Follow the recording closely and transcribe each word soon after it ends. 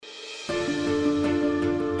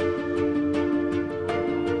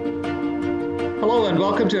Hello and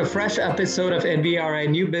welcome to a fresh episode of NBRI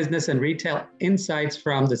New Business and Retail Insights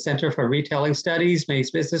from the Center for Retailing Studies,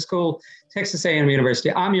 Mays Business School, Texas A&M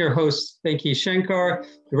University. I'm your host, Venki Shankar,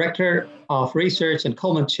 Director of Research and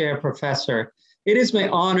Coleman Chair Professor. It is my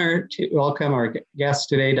honor to welcome our guest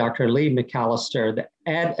today, Dr. Lee McAllister, the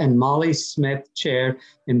Ed and Molly Smith Chair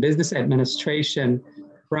in Business Administration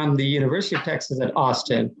from the University of Texas at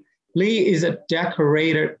Austin. Lee is a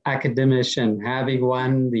decorated academician, having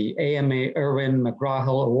won the AMA Irwin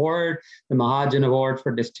McGraw-Hill Award, the Mahajan Award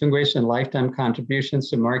for Distinguished and Lifetime Contributions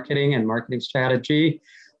to Marketing and Marketing Strategy,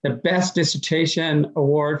 the Best Dissertation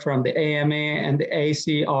Award from the AMA and the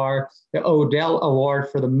ACR, the Odell Award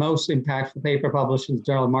for the Most Impactful Paper published in the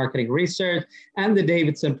Journal of Marketing Research, and the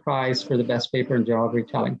Davidson Prize for the Best Paper in Journal of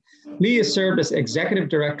Retailing. Lee has served as Executive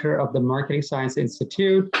Director of the Marketing Science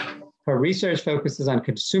Institute. Her research focuses on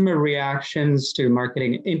consumer reactions to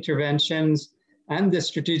marketing interventions and the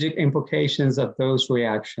strategic implications of those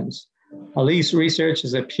reactions. Lee's research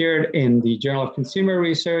has appeared in the Journal of Consumer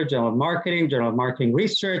Research, Journal of Marketing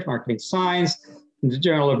Research, Marketing Science, and the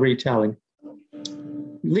Journal of Retailing.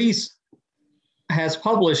 Lee has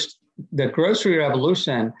published The Grocery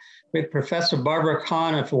Revolution with Professor Barbara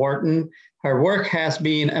Kahn of Wharton. Her work has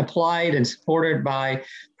been applied and supported by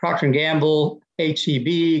Procter & Gamble,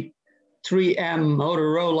 H-E-B, 3M,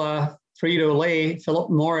 Motorola, Frito-Lay,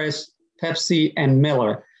 Philip Morris, Pepsi, and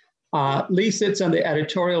Miller. Lee sits on the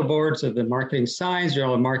editorial boards of the Marketing Science,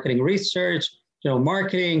 Journal of Marketing Research, Journal of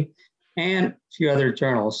Marketing, and a few other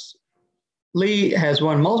journals. Lee has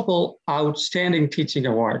won multiple outstanding teaching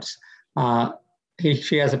awards.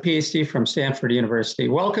 She has a PhD from Stanford University.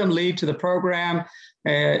 Welcome, Lee, to the program.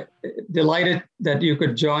 Delighted that you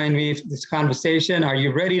could join me for this conversation. Are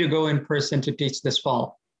you ready to go in person to teach this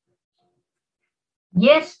fall?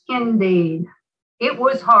 Yes, indeed. It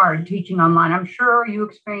was hard teaching online. I'm sure you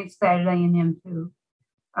experienced that at A&M too.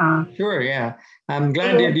 Sure, yeah. I'm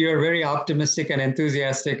glad that you're very optimistic and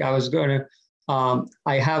enthusiastic. I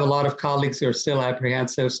have a lot of colleagues who are still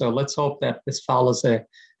apprehensive, so let's hope that this follows it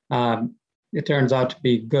turns out to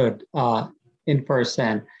be good in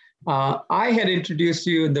person. I had introduced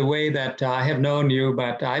you in the way that I have known you,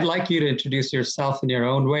 but I'd like you to introduce yourself in your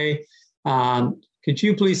own way. Could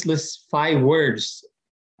you please list 5 words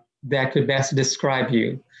that could best describe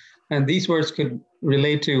you? And these words could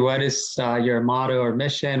relate to what is your motto or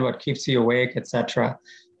mission, what keeps you awake, etc.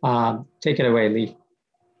 Take it away, Lee.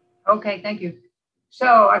 Okay, thank you. So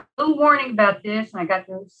I got a little warning about this, and I got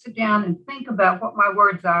to sit down and think about what my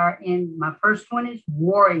words are. And my first one is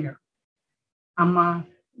warrior. I'm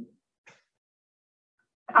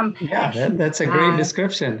passionate. Yeah, that's a great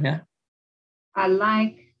description. Yeah. I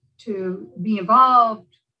like to be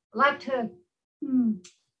involved. I like to,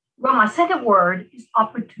 well, my second word is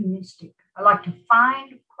opportunistic. I like to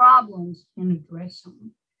find problems and address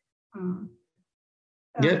them.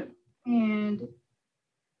 And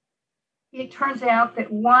it turns out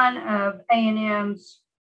that one of A&M's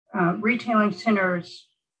Retailing Center's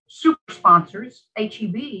super sponsors,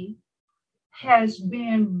 H-E-B, has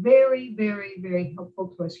been very, very, very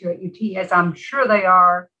helpful to us here at UT, as I'm sure they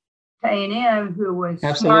are to A&M, who was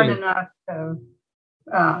smart enough to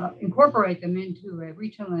incorporate them into a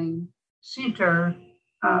retailing center.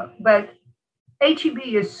 But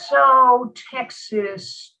H-E-B is so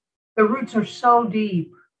Texas, the roots are so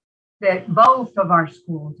deep that both of our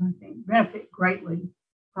schools, I think, benefit greatly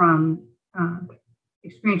from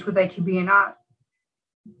experience with H-E-B. And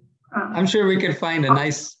I'm sure we could find a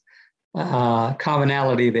nice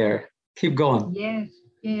commonality there. Keep going. Yes,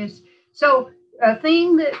 yes. So a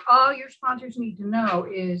thing that all your sponsors need to know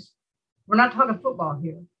is we're not talking football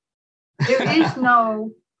here. There is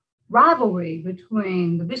no rivalry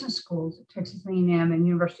between the business schools at Texas A&M and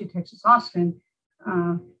University of Texas Austin.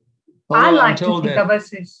 I like to think of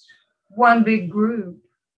us as one big group.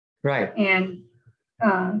 Right. And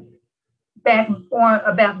about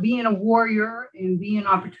being a warrior and being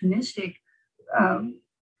opportunistic,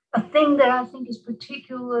 a thing that I think is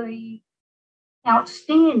particularly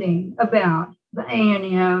outstanding about the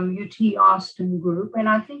A&M UT Austin group, and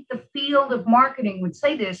I think the field of marketing would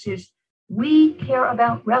say this, is we care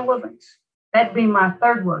about relevance. That'd be my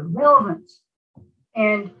third word, relevance.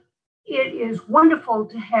 And it is wonderful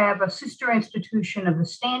to have a sister institution of the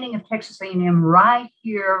standing of Texas A&M right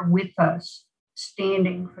here with us,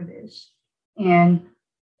 standing for this and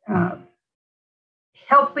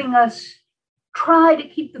helping us try to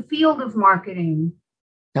keep the field of marketing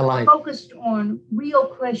focused on real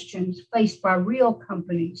questions faced by real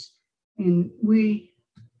companies. And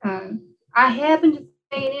I happen to think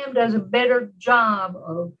A&M does a better job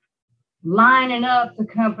of lining up the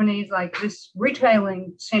companies. Like this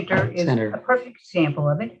retailing center is a perfect example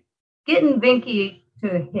of it. Getting Vinky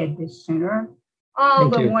to head this center, all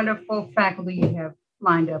the wonderful faculty you have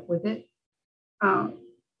lined up with it.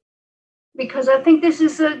 Because I think this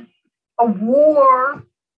is a war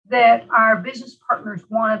that our business partners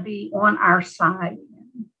want to be on our side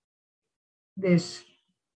in. This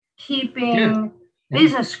keeping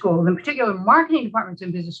business schools, in particular marketing departments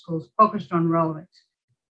in business schools, focused on relevance.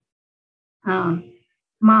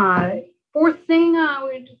 My fourth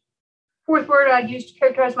word I'd use to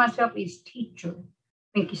characterize myself is teacher.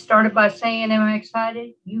 I think you started by saying, am I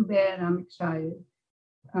excited? You bet I'm excited.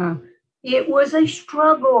 It was a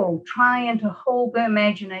struggle trying to hold the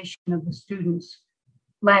imagination of the students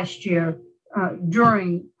last year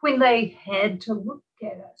during when they had to look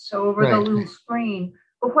at us over the little screen.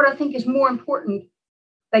 But what I think is more important,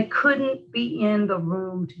 they couldn't be in the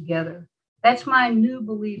room together. That's my new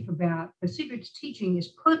belief about the secret to teaching is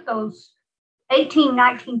put those 18,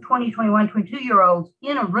 19, 20, 21, 22-year-olds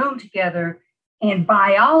in a room together, and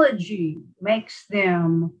biology makes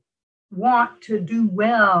them want to do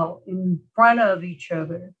well in front of each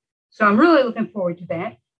other. So I'm really looking forward to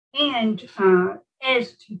that. And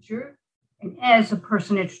as a teacher and as a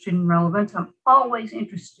person interested in relevance, I'm always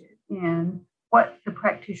interested in what the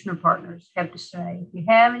practitioner partners have to say. If you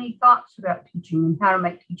have any thoughts about teaching and how to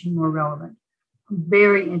make teaching more relevant, I'm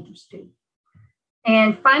very interested.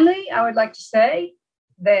 And finally, I would like to say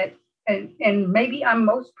that, and maybe I'm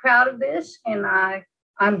most proud of this, and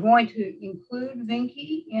I'm going to include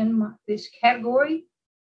Vinky in this category.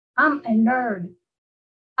 I'm a nerd.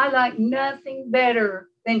 I like nothing better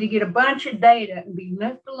than to get a bunch of data and be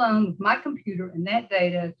left alone with my computer and that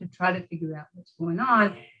data to try to figure out what's going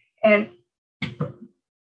on. And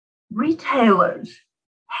retailers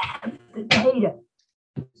have the data.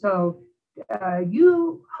 So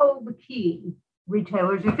you hold the key,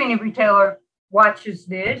 retailers. If any retailer watches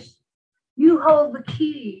this, you hold the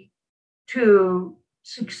key to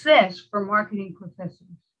success for marketing professors.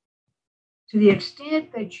 To the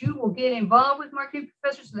extent that you will get involved with marketing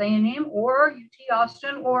professors at A&M or UT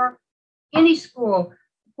Austin or any school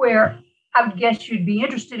where I would guess you'd be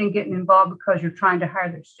interested in getting involved because you're trying to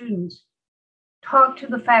hire their students, talk to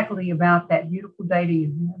the faculty about that beautiful data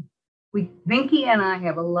you have. Vinky and I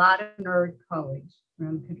have a lot of nerd colleagues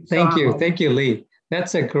around the country. Thank you, Lee.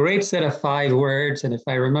 That's a great set of 5 words. And if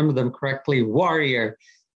I remember them correctly, warrior,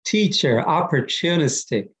 teacher,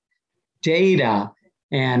 opportunistic, data,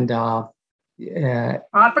 and I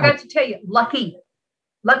forgot to tell you, lucky.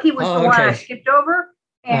 Lucky was the one I skipped over.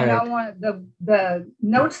 And I want the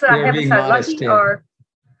notes that I have beside lucky are,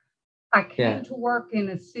 I came to work in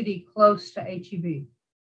a city close to HEB.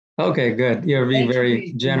 Okay, good. You're being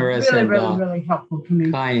very generous and really helpful to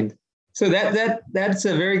me. Kind. So that's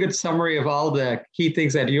a very good summary of all the key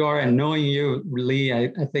things that you are. And knowing you, Lee,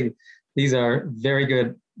 I think these are very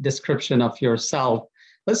good description of yourself.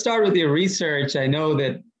 Let's start with your research. I know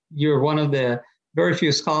that you're one of the very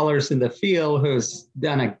few scholars in the field who's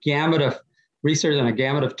done a gamut of research on a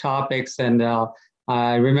gamut of topics. And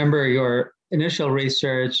I remember your initial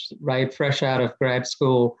research, right, fresh out of grad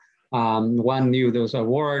school, won you those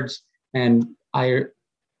awards. And I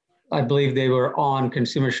believe they were on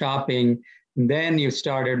consumer shopping. And then you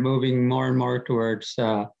started moving more and more towards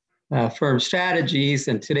firm strategies.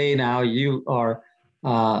 And today now you are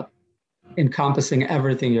encompassing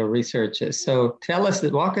everything your research is. So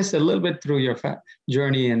walk us a little bit through your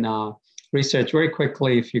journey in research very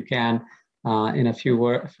quickly, if you can, in a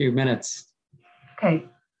few minutes. Okay,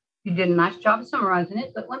 you did a nice job of summarizing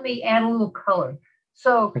it, but let me add a little color.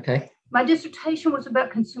 So my dissertation was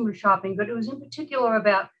about consumer shopping, but it was in particular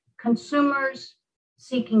about consumers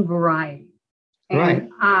seeking variety.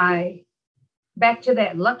 And back to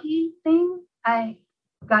that lucky thing, I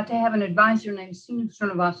got to have an advisor named Sinu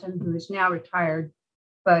Srinivasan, who is now retired.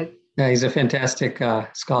 But he's a fantastic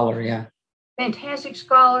scholar, Fantastic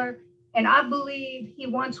scholar. And I believe he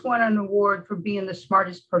once won an award for being the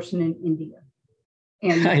smartest person in India.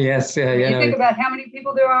 And yes, you think about how many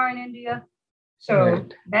people there are in India. So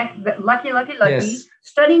lucky,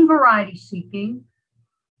 studying variety seeking.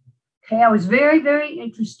 Okay, I was very, very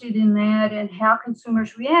interested in that and how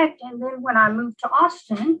consumers react. And then when I moved to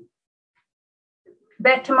Austin,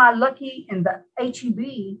 back to my lucky and the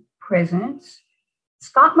HEB presence,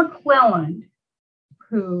 Scott McClelland,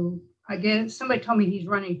 who I guess somebody told me he's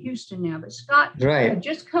running Houston now, but Scott had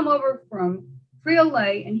just come over from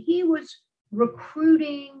Frito-Lay and he was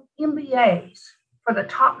recruiting MBAs for the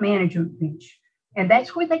top management bench. And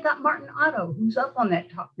that's where they got Martin Otto, who's up on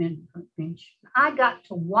that top management bench. I got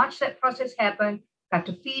to watch that process happen, got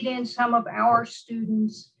to feed in some of our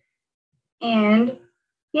students. And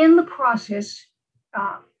in the process,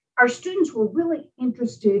 our students were really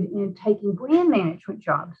interested in taking brand management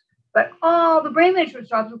jobs. But all the brand management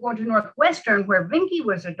jobs were going to Northwestern, where Vinky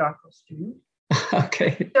was a doctoral student.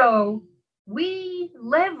 Okay. So we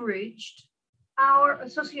leveraged our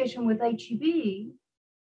association with HEB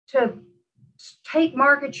to take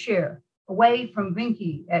market share away from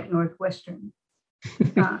Vinky at Northwestern.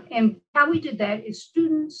 And how we did that is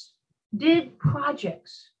students did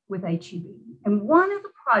projects with HEB. And one of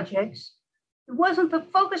the projects, it wasn't the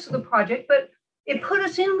focus of the project, but it put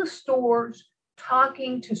us in the stores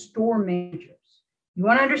talking to store managers. You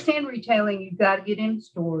want to understand retailing, you've got to get in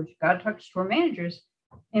stores, you've got to talk to store managers.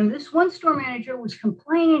 And this one store manager was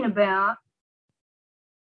complaining about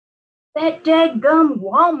that dadgum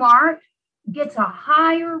Walmart gets a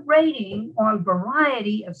higher rating on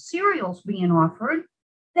variety of cereals being offered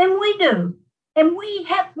than we do. And we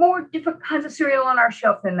have more different kinds of cereal on our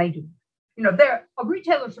shelf than they do. You know,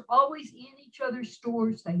 retailers are always in each other's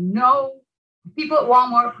stores. They know. People at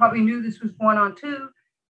Walmart probably knew this was going on too.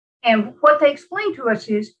 And what they explained to us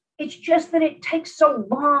is, it's just that it takes so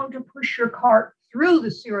long to push your cart through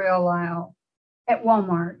the cereal aisle at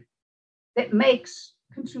Walmart that makes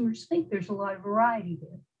consumers think there's a lot of variety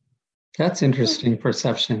there. That's interesting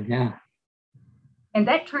perception, yeah. And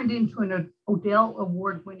that turned into an Odell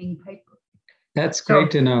award-winning paper. That's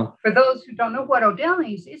great to know. For those who don't know what Odell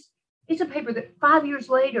means, it's a paper that 5 years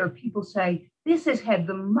later, people say, this has had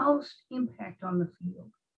the most impact on the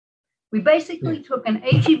field. We basically took an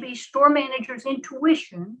HEB store manager's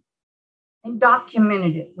intuition and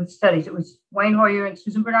documented it with studies. It was Wayne Hoyer and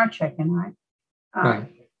Susan Bernard-Check and I.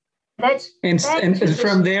 Right. And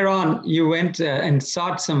from there on, you went and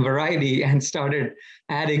sought some variety and started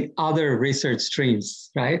adding other research streams,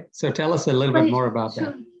 right? So tell us a little bit more about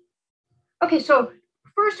that. Okay, so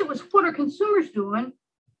first it was, what are consumers doing?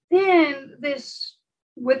 Then this,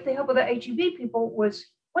 with the help of the HEB people, was,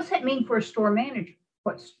 what's that mean for a store manager?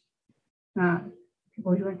 What's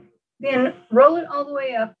people doing? Then roll it all the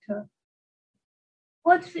way up to,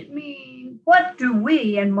 what's it mean? What do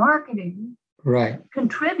we in marketing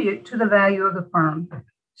contribute to the value of the firm?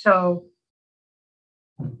 So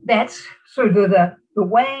that's sort of the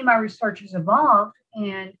way my research has evolved,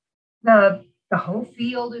 and the whole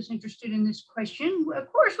field is interested in this question. Of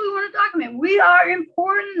course, we want to document. We are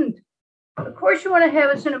important. Of course, you want to have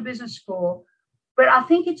us in a business school, but I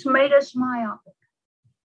think it's made us myopic.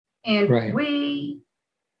 And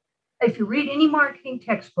if you read any marketing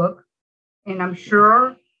textbook, and I'm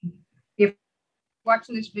sure if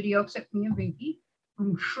watching this video, except me and Vinky,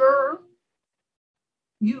 I'm sure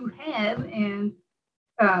you have. And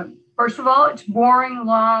first of all, it's boring,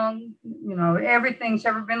 long, everything's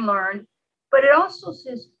ever been learned. But it also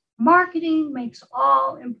says marketing makes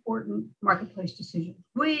all important marketplace decisions.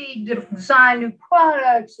 We design new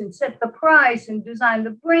products and set the price and design the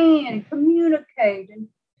brand and communicate and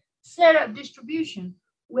set up distribution.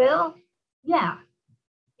 Well, yeah,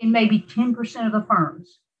 in maybe 10% of the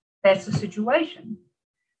firms, that's the situation.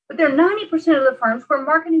 But there are 90% of the firms where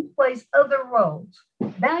marketing plays other roles,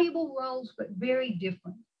 valuable roles, but very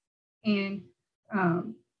different. And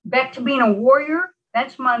back to being a warrior,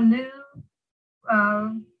 that's my new,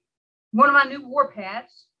 one of my new war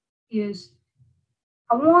paths is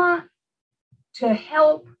I want to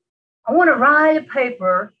write a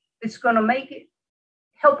paper that's going to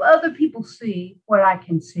help other people see what I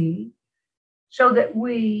can see, so that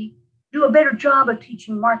we do a better job of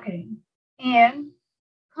teaching marketing. And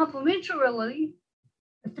complementarily,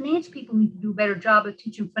 the finance people need to do a better job of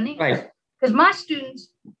teaching finance. Right. Because my students,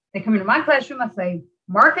 they come into my classroom, I say,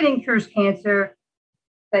 marketing cures cancer.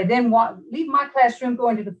 They then leave my classroom, go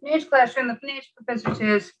into the finance classroom. The finance professor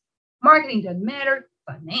says, marketing doesn't matter,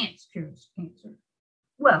 finance cures cancer.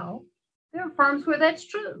 Well, there are firms where that's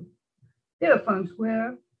true. There are firms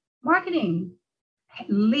where marketing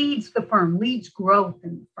leads the firm, leads growth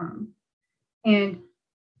in the firm. And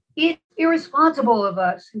it's irresponsible of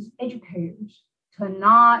us as educators to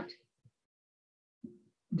not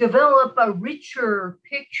develop a richer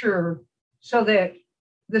picture so that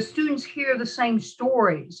the students hear the same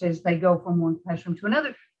stories as they go from one classroom to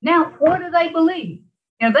another. Now, what do they believe?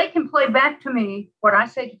 They can play back to me what I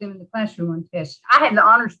say to them in the classroom on tests. I have the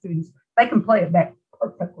honor students, they can play it back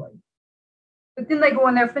perfectly. But then they go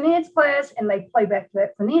in their finance class and they play back to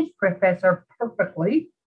that finance professor perfectly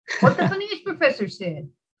what the finance professor said.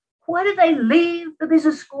 What do they leave the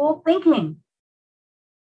business school thinking?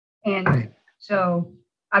 And so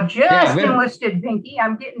I've just enlisted Vinky.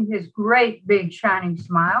 I'm getting his great big shining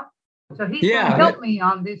smile. So he's going to help me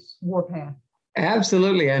on this warpath.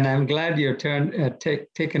 Absolutely. And I'm glad you're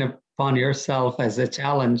taken upon yourself as a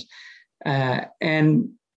challenge. And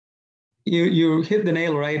you hit the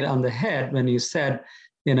nail right on the head when you said,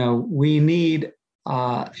 we need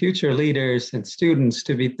future leaders and students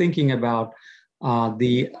to be thinking about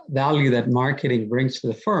the value that marketing brings to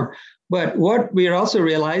the firm. But what we are also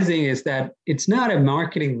realizing is that it's not a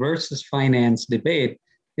marketing versus finance debate.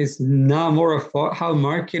 It's now more of how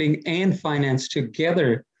marketing and finance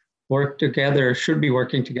together should be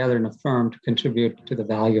working together in a firm to contribute to the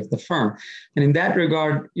value of the firm. And in that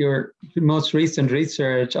regard, your most recent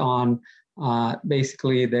research on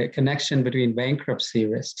basically the connection between bankruptcy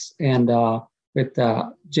risks and with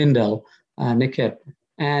Jindal, Niket,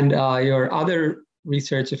 and your other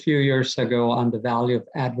research a few years ago on the value of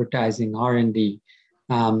advertising, R&D,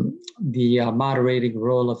 the moderating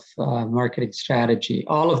role of marketing strategy,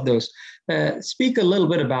 all of those. Speak a little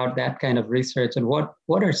bit about that kind of research and what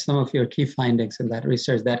are some of your key findings in that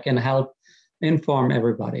research that can help inform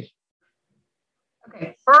everybody?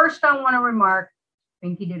 Okay, first I want to remark, I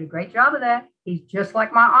think he did a great job of that. He's just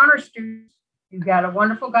like my honor students. You've got a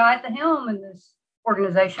wonderful guy at the helm in this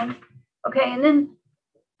organization. Okay, and then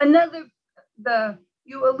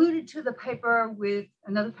you alluded to the paper with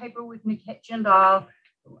Niket Jindal,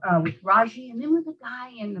 with Raji, and then with a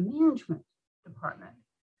guy in the management department,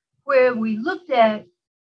 where we looked at,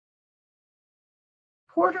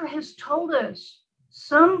 Porter has told us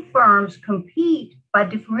some firms compete by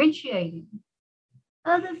differentiating.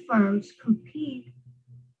 Other firms compete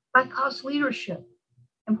by cost leadership.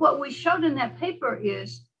 And what we showed in that paper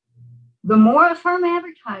is the more a firm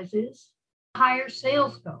advertises, higher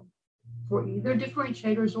sales go for either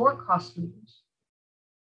differentiators or cost leaders.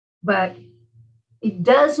 But it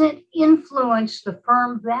doesn't influence the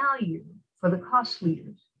firm value for the cost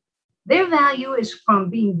leaders. Their value is from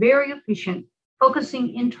being very efficient,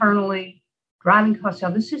 focusing internally, driving costs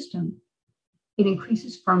out of the system. It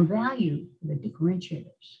increases firm value for the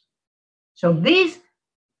differentiators. So these,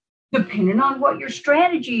 depending on what your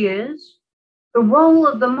strategy is, the role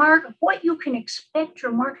of the market, what you can expect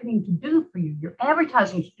your marketing to do for you, your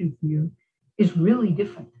advertising to do for you, is really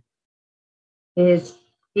different. If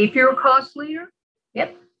you're a cost leader,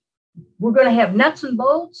 yep, we're going to have nuts and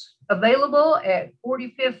bolts available at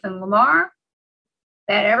 45th and Lamar.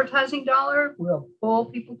 That advertising dollar will pull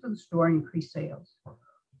people to the store and increase sales.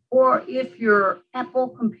 Or if you're Apple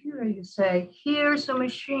Computer, you say, here's a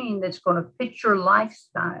machine that's going to fit your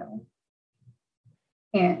lifestyle.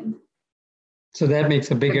 And so that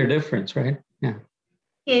makes a bigger difference, right? Yeah.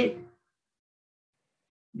 It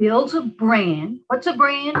builds a brand. What's a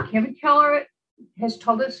brand? Kevin Keller has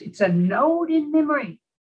told us it's a node in memory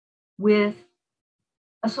with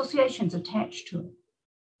associations attached to it.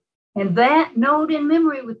 And that node in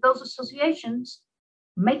memory with those associations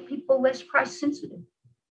make people less price sensitive.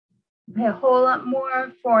 You pay a whole lot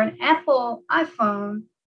more for an Apple iPhone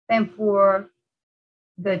than for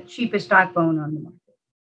the cheapest iPhone on the market.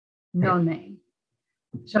 No name.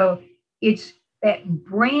 So it's that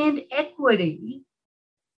brand equity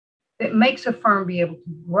that makes a firm be able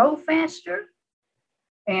to grow faster,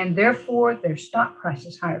 and therefore their stock price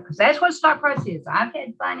is higher, because that's what stock price is. I've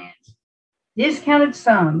had finance, discounted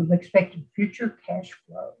sum of expected future cash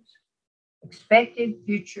flows. Expected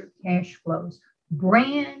future cash flows.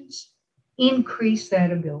 Brands increase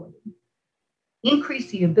that ability.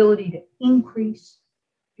 Increase the ability to increase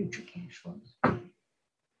future cash flows.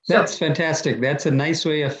 That's fantastic. That's a nice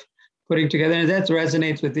way of putting together. And that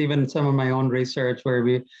resonates with even some of my own research, where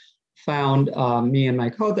we found, me and my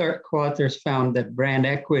co-authors found that brand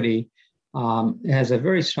equity has a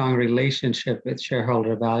very strong relationship with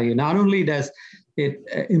shareholder value. Not only does it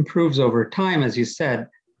improves over time, as you said,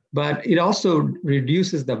 but it also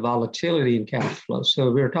reduces the volatility in cash flow.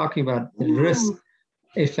 So we're talking about the risk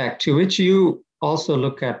effect, to which you also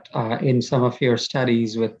look at in some of your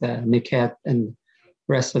studies with Niket and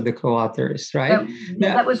rest of the co-authors, right?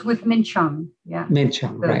 That was with Min Chung, yeah. Min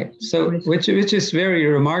Chung, right. So which is very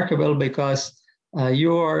remarkable, because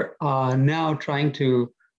you're now trying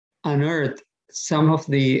to unearth some of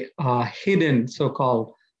the hidden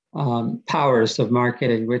so-called powers of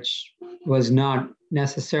marketing, which was not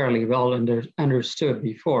necessarily well understood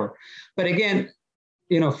before. But again,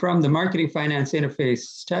 from the marketing finance interface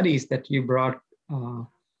studies that you brought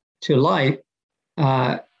to light,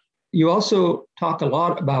 you also talk a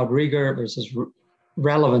lot about rigor versus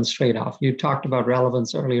relevance trade-off. You talked about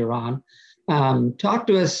relevance earlier on. Talk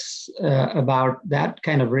to us about that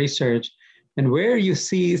kind of research and where you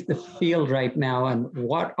see the field right now, and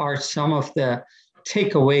what are some of the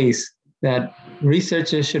takeaways that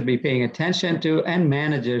researchers should be paying attention to and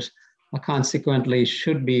managers consequently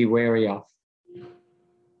should be wary of.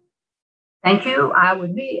 Thank you.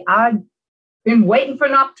 been waiting for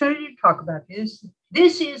an opportunity to talk about this.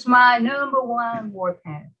 This is my number one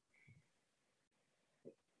warpath.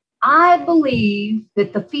 I believe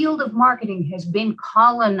that the field of marketing has been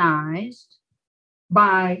colonized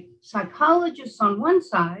by psychologists on one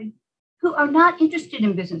side who are not interested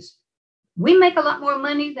in business. We make a lot more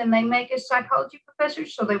money than they make as psychology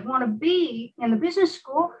professors, so they want to be in the business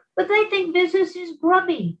school, but they think business is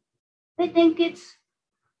grubby. They think it's,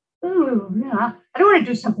 I don't want to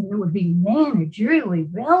do something that would be managerially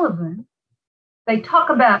relevant. They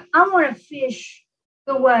talk about, I want to fish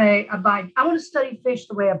the way I want to study fish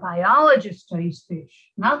the way a biologist studies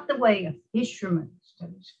fish, not the way a fisherman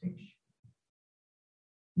studies fish.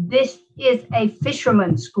 This is a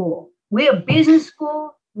fisherman's school. We're a business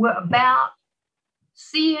school. We're about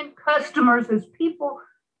seeing customers as people,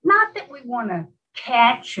 not that we want to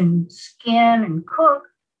catch and skin and cook.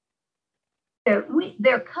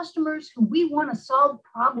 They're customers who we want to solve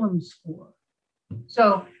problems for.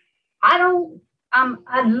 So I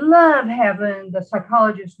love having the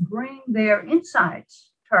psychologists bring their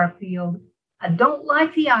insights to our field. I don't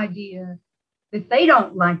like the idea that they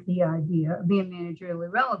don't like the idea of being managerially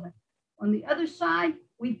relevant. On the other side,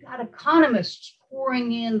 we've got economists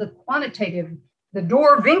pouring in the quantitative, the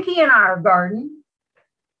Dora Vinci in our garden.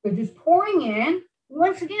 They're just pouring in.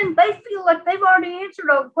 Once again, they feel like they've already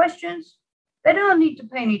answered all the questions. They don't need to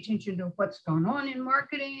pay any attention to what's going on in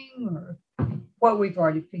marketing or what we've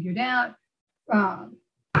already figured out. I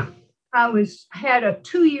had a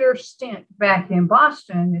 2-year stint back in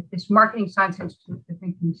Boston at this Marketing Science Institute, I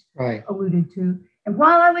think he's alluded to. And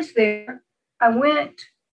while I was there, I went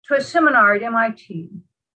to a seminar at MIT.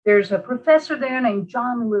 There's a professor there named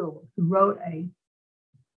John Little who wrote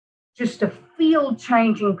just a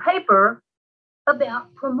field-changing paper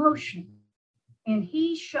about promotion. And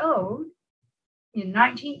he showed in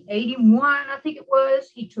 1981, I think it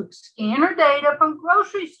was, he took scanner data from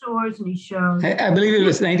grocery stores and he showed. I believe it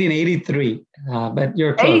was 1983, but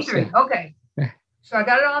you're close. 83, yeah. Okay. So I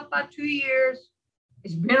got it off by 2 years.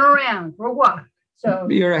 It's been around for a while. So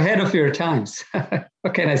you're ahead of your times.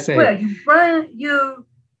 What can I say? Well, you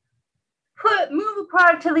move a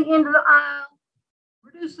product to the end of the aisle,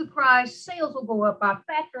 reduce the price, sales will go up by a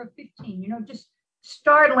factor of 15, just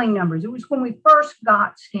startling numbers. It was when we first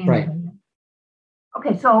got scanner data.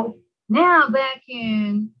 Okay, so now back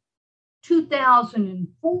in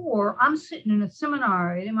 2004, I'm sitting in a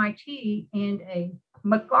seminar at MIT and a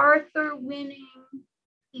MacArthur-winning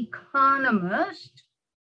economist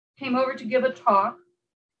came over to give a talk.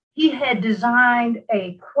 He had designed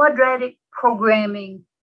a quadratic programming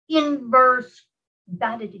inverse,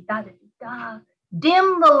 dim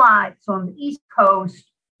the lights on the East Coast.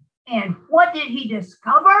 And what did he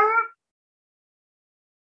discover?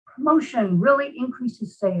 Promotion really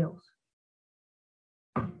increases sales.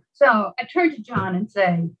 So I turned to John and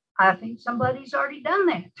say, I think somebody's already done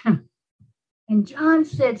that. And John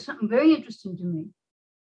said something very interesting to me.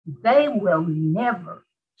 They will never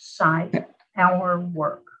cite our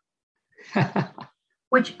work,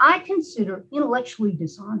 which I consider intellectually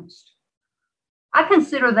dishonest. I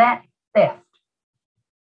consider that theft.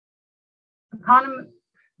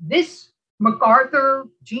 This MacArthur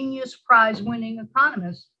Genius Prize winning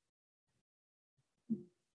economist,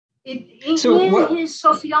 in his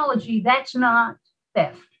sociology, that's not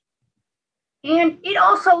theft. And it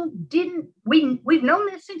also didn't, we've known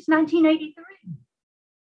this since 1983.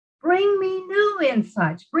 Bring me new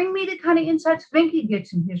insights. Bring me the kind of insights Vinci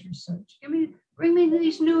gets in his research. Bring me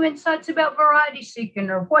these new insights about variety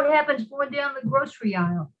seeking or what happens going down the grocery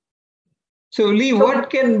aisle. So Lee,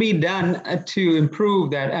 what can be done to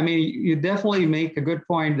improve that? I mean, you definitely make a good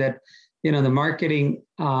point that, the marketing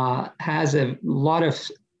has a lot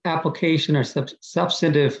of application or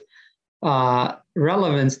substantive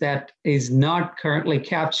relevance that is not currently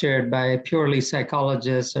captured by purely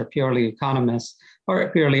psychologists or purely economists or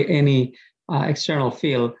purely any external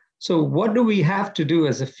field. So what do we have to do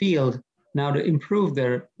as a field now to improve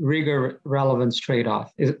their rigor relevance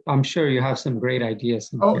trade-off? I'm sure you have some great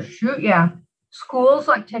ideas. Sure, yeah. Schools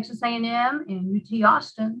like Texas A&M and UT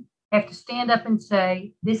Austin have to stand up and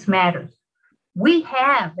say, this matters. We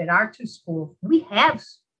have, at our two schools, we have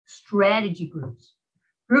strategy groups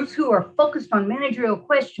who are focused on managerial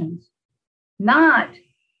questions, not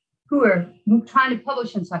who are trying to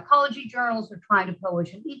publish in psychology journals or trying to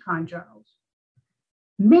publish in econ journals.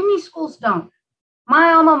 Many schools don't.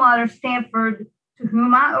 My alma mater, Stanford, to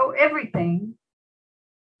whom I owe everything,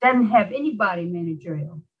 doesn't have anybody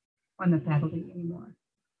managerial on the faculty anymore.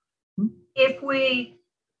 If we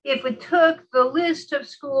took the list of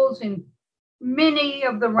schools in many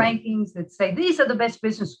of the rankings that say these are the best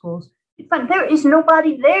business schools, It's fun. There is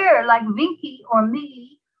nobody there like Vinky or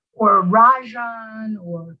me or Rajan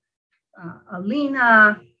or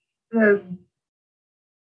Alina. One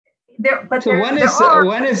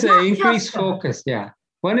is an increased focus. Yeah,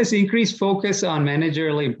 one is increased focus on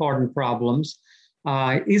managerially important problems.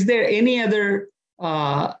 Is there any other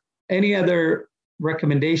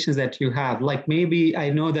recommendations that you have? Like maybe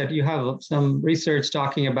I know that you have some research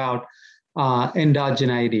talking about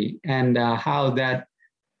endogeneity and how that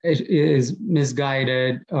is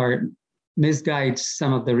misguided or misguides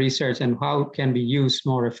some of the research and how it can be used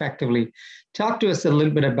more effectively. Talk to us a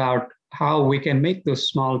little bit about how we can make those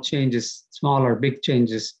small changes, small or big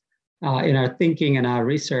changes in our thinking and our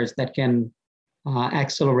research that can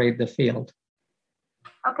accelerate the field.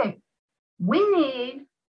 Okay, we need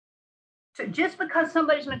to, just because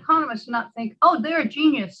somebody's an economist, not think, oh, they're a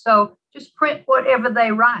genius, so just print whatever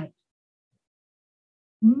they write.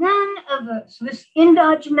 None of us, this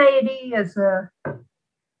endogeneity is a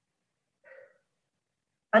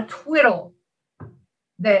twiddle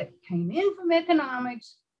that came in from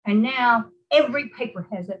economics, and now every paper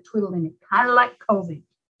has that twiddle in it, kind of like COVID.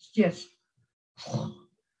 It's just,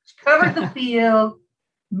 it's covered the field,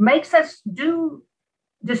 makes us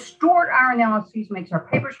distort our analyses, makes our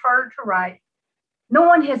papers harder to write. No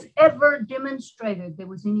one has ever demonstrated there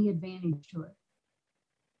was any advantage to it.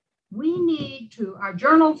 Our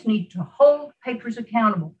journals need to hold papers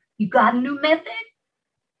accountable. You got a new method?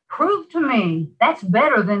 Prove to me that's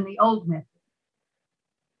better than the old method.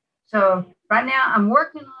 So right now I'm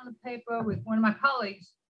working on a paper with one of my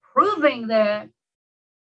colleagues proving that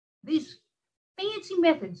these fancy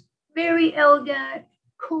methods, very elegant,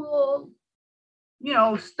 cool,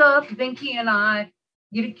 stuff Vinky and I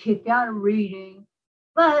get a kick out of reading,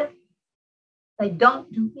 but they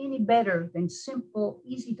don't do any better than simple,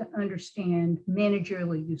 easy to understand,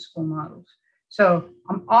 managerially useful models. So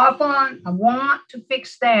I'm off on, I want to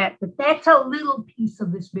fix that, but that's a little piece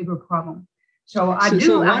of this bigger problem. This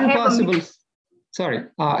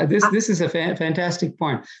is a fantastic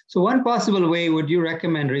point. So one possible way would you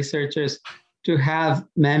recommend researchers to have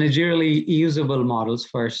managerially usable models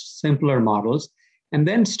first, simpler models, and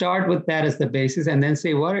then start with that as the basis and then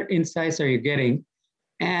say, what insights are you getting?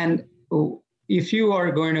 And if you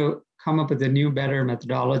are going to come up with a new, better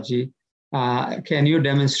methodology, can you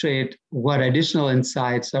demonstrate what additional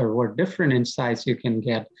insights or what different insights you can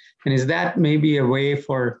get? And is that maybe a way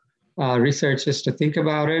for researchers to think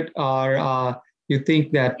about it? Or you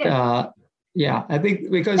think that, I think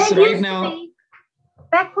because that right now,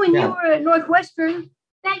 back when you were at Northwestern,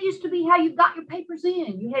 that used to be how you got your papers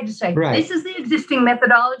in. You had to say, This is the existing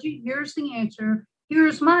methodology. Here's the answer.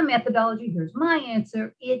 Here's my methodology. Here's my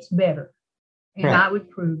answer. It's better. And I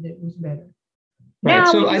would prove that it was better. Now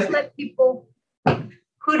so we just let people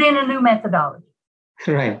put in a new methodology.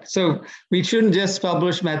 Right. So we shouldn't just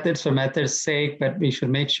publish methods for methods' sake, but we should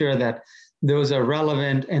make sure that those are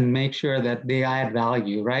relevant and make sure that they add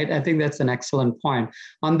value, right? I think that's an excellent point.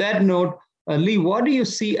 On that note, Lee, what do you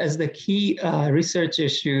see as the key research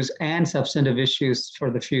issues and substantive issues for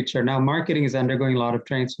the future? Now, marketing is undergoing a lot of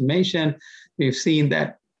transformation. We've seen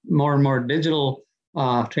that more and more digital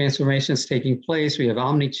transformations taking place. We have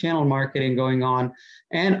omni-channel marketing going on,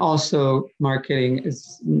 and also marketing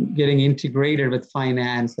is getting integrated with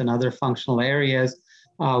finance and other functional areas.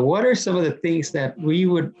 What are some of the things that we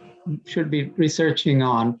should be researching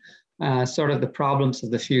on, sort of the problems of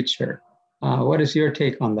the future? What is your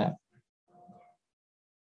take on that?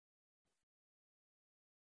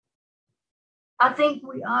 I think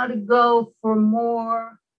we ought to go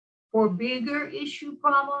for bigger issue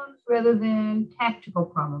problems rather than tactical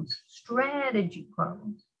problems, strategy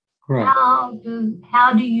problems. Right. How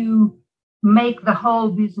do you make the whole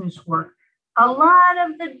business work? A lot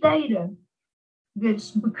of the data that's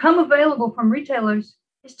become available from retailers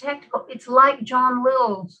is tactical. It's like John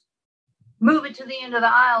Lill's, move it to the end of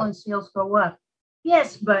the aisle and sales go up.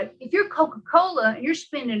 Yes, but if you're Coca-Cola and you're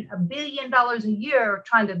spending $1 billion a year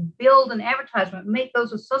trying to build an advertisement, make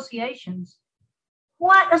those associations,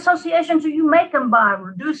 what associations are you making by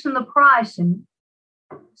reducing the price and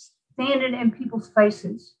standing in people's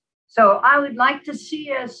faces? So I would like to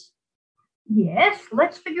see us,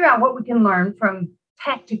 let's figure out what we can learn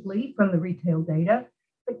tactically from the retail data,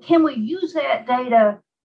 but can we use that data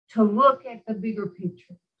to look at the bigger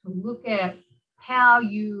picture, to look at how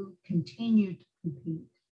you continue to compete?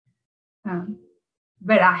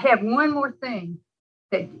 But I have one more thing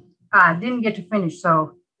that I didn't get to finish.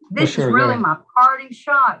 So this is really my parting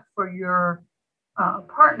shot for your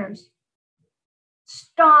partners.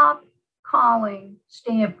 Stop calling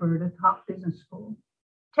Stanford a top business school.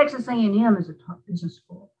 Texas A&M is a top business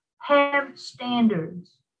school. Have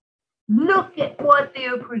standards. Look at what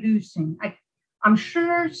they're producing. I'm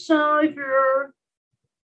sure some of your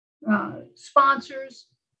sponsors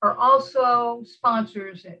are also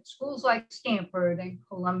sponsors at schools like Stanford and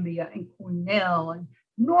Columbia and Cornell and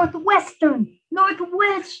Northwestern,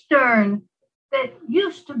 that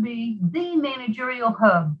used to be the managerial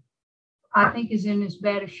hub, I think is in as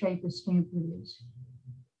bad a shape as Stanford is.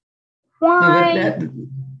 Why?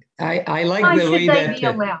 I like the way that. Be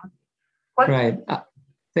allowed? Right.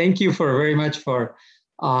 Thank you very much for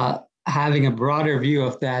having a broader view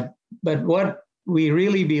of that. But what we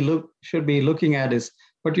really should be looking at is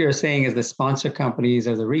what you're saying is the sponsor companies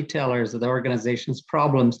or the retailers or the organizations'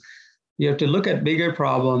 problems. You have to look at bigger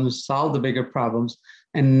problems, solve the bigger problems,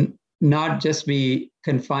 and not just be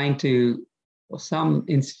confined to some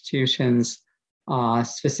institutions,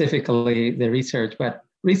 specifically the research, but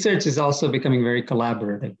research is also becoming very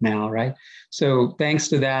collaborative now, right? So thanks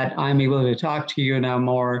to that, I'm able to talk to you now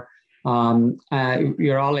more.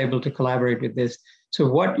 You're all able to collaborate with this. So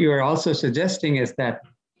what you're also suggesting is that,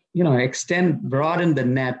 broaden the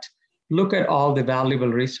net, look at all the valuable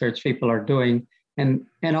research people are doing, and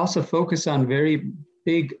also focus on very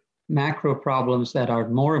big macro problems that are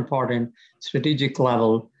more important, strategic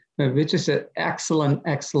level, which is an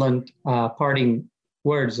excellent parting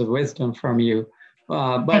words of wisdom from you.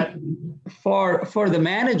 But for the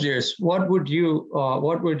managers, what would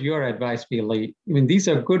your advice be, Lee? I mean, these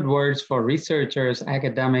are good words for researchers,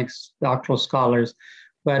 academics, doctoral scholars,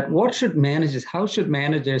 but how should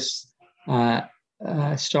managers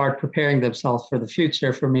start preparing themselves for the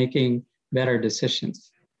future for making better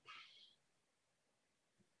decisions?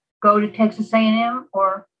 Go to Texas A&M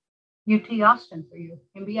or UT Austin for your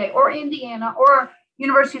MBA, or Indiana, or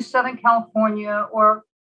University of Southern California, or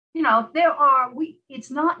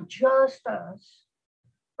it's not just us,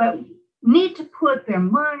 but need to put their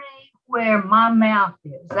money where my mouth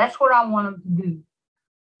is. That's what I want them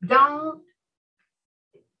to do.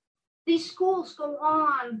 These schools go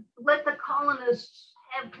on, let the colonists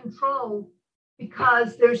have control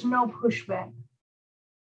because there's no pushback.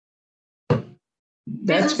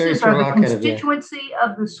 That's very Businesses provocative. Are the constituency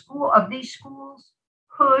of these schools.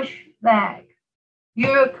 Push back.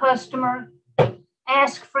 You're a customer.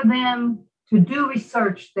 Ask for them to do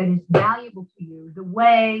research that is valuable to you, the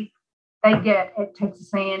way they get at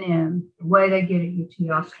Texas A&M, the way they get at UT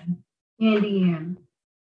Austin, Indiana,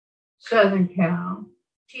 Southern Cal,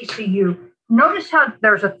 TCU. Notice how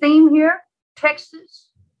there's a theme here.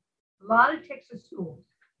 Texas, a lot of Texas schools.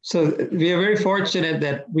 So we are very fortunate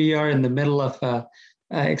that we are in the middle of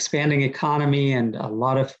expanding economy, and a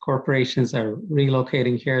lot of corporations are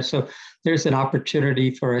relocating here. So there's an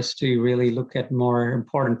opportunity for us to really look at more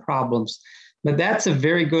important problems. But that's a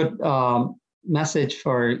very good message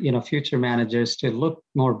for future managers to look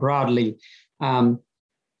more broadly.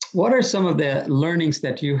 What are some of the learnings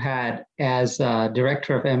that you had as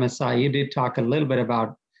director of MSI? You did talk a little bit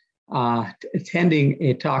about attending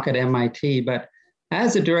a talk at MIT, but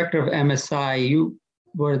as a director of MSI, you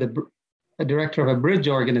were a director of a bridge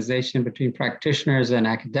organization between practitioners and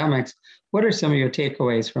academics. What are some of your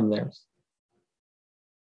takeaways from there?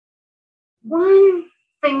 One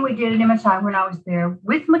thing we did at MSI when I was there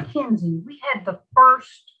with McKinsey, we had the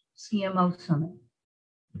first CMO summit.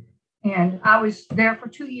 And I was there for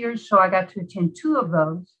 2 years, so I got to attend 2 of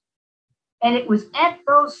those. And it was at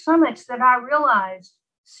those summits that I realized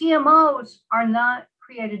CMOs are not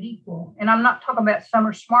created equal. And I'm not talking about some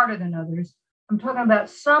are smarter than others. I'm talking about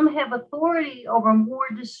some have authority over more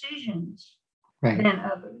decisions than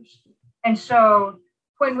others. And so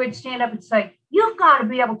when we'd stand up and say, you've got to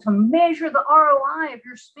be able to measure the ROI of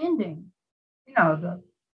your spending. The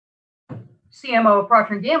CMO of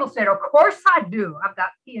Procter & Gamble said, of course I do. I've got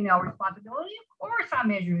P&L responsibility. Of course I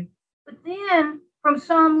measure it. But then from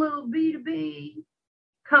some little B2B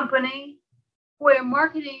company where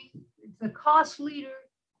marketing is the cost leader,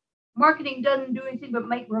 marketing doesn't do anything but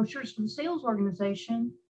make brochures for the sales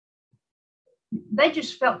organization, they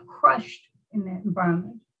just felt crushed in that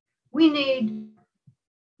environment.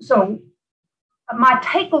 So my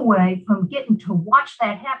takeaway from getting to watch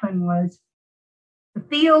that happen was the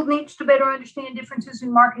field needs to better understand differences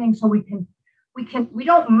in marketing so we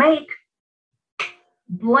don't make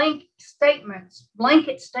blanket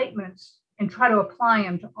statements and try to apply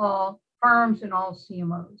them to all firms and all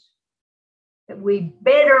CMOs. That we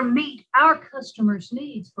better meet our customers'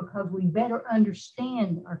 needs because we better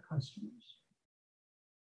understand our customers.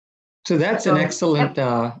 So that's an excellent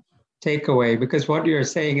takeaway, because what you're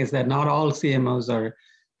saying is that not all CMOs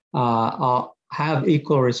have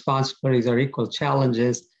equal responsibilities or equal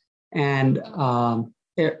challenges. And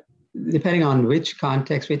depending on which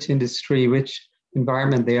context, which industry, which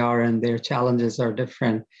environment they are in, their challenges are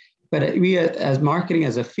different. But we, as marketing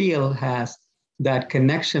as a field, has that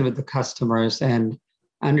connection with the customers and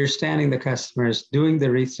understanding the customers, doing the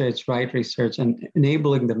research, right research, and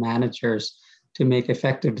enabling the managers to make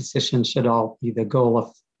effective decisions should all be the goal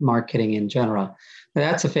of marketing in general.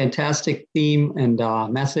 That's a fantastic theme and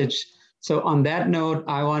message. So on that note,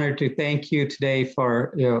 I wanted to thank you today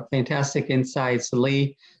for your fantastic insights,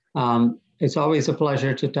 Lee. It's always a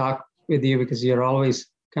pleasure to talk with you because you're always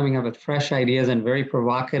coming up with fresh ideas and very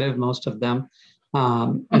provocative, most of them.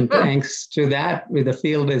 And thanks to that, the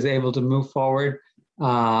field is able to move forward.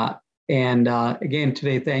 Again,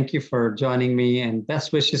 today, thank you for joining me and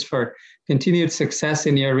best wishes for continued success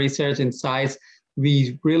in your research and science.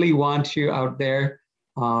 We really want you out there.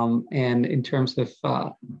 And in terms of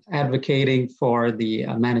advocating for the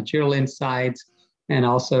managerial insights and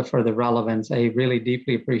also for the relevance, I really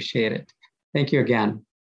deeply appreciate it. Thank you again.